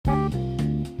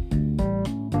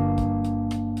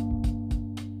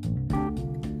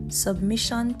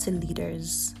Submission to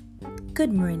Leaders.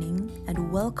 Good morning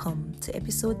and welcome to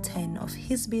episode 10 of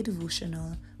His Bay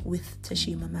Devotional with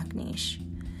Tashima McNeish.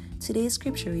 Today's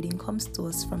scripture reading comes to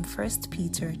us from 1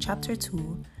 Peter chapter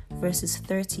 2 verses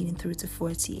 13 through to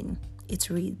 14. It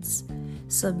reads,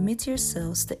 "Submit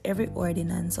yourselves to every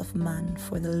ordinance of man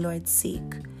for the Lord's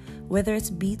sake, whether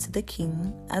it be to the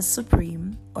king as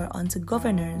supreme, or unto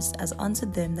governors as unto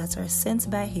them that are sent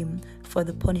by him for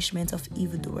the punishment of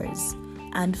evildoers,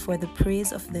 and for the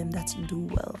praise of them that do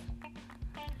well."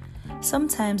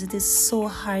 Sometimes it is so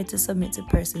hard to submit to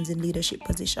persons in leadership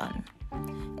position,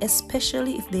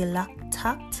 especially if they lack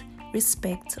tact,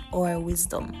 respect, or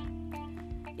wisdom.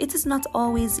 It is not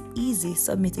always easy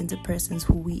submitting to persons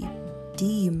who we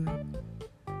deem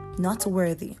not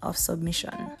worthy of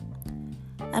submission.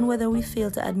 And whether we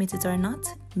fail to admit it or not,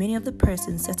 many of the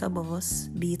persons set above us,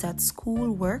 be it at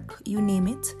school, work, you name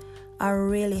it, are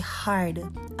really hard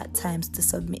at times to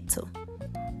submit to.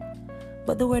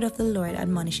 But the word of the Lord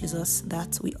admonishes us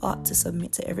that we ought to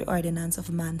submit to every ordinance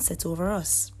of man set over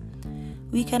us.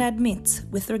 We can admit,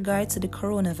 with regard to the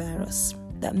coronavirus,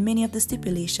 that many of the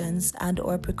stipulations and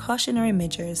or precautionary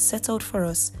measures set out for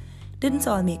us didn't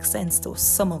all make sense to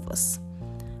some of us.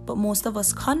 But most of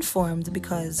us conformed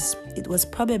because it was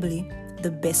probably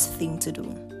the best thing to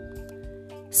do.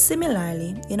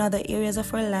 Similarly, in other areas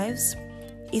of our lives,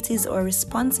 it is our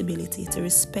responsibility to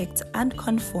respect and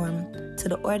conform to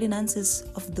the ordinances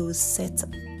of those set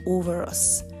over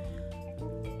us.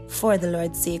 For the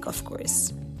Lord's sake, of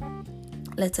course.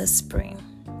 Let us pray.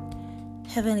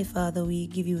 Heavenly Father, we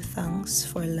give you thanks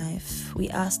for life. We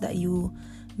ask that you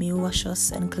may wash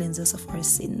us and cleanse us of our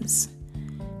sins.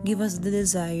 Give us the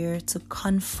desire to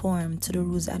conform to the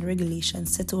rules and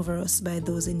regulations set over us by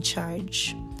those in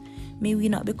charge. May we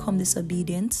not become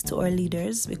disobedient to our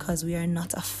leaders because we are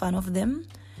not a fan of them,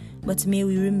 but may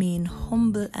we remain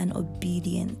humble and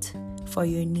obedient for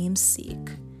your name's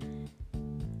sake.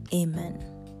 Amen.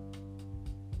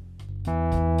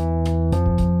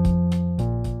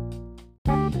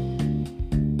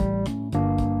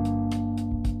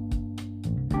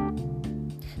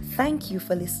 Thank you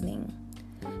for listening.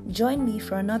 Join me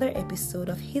for another episode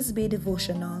of His Bay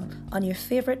Devotional on your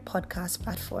favorite podcast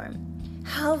platform.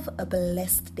 Have a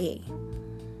blessed day.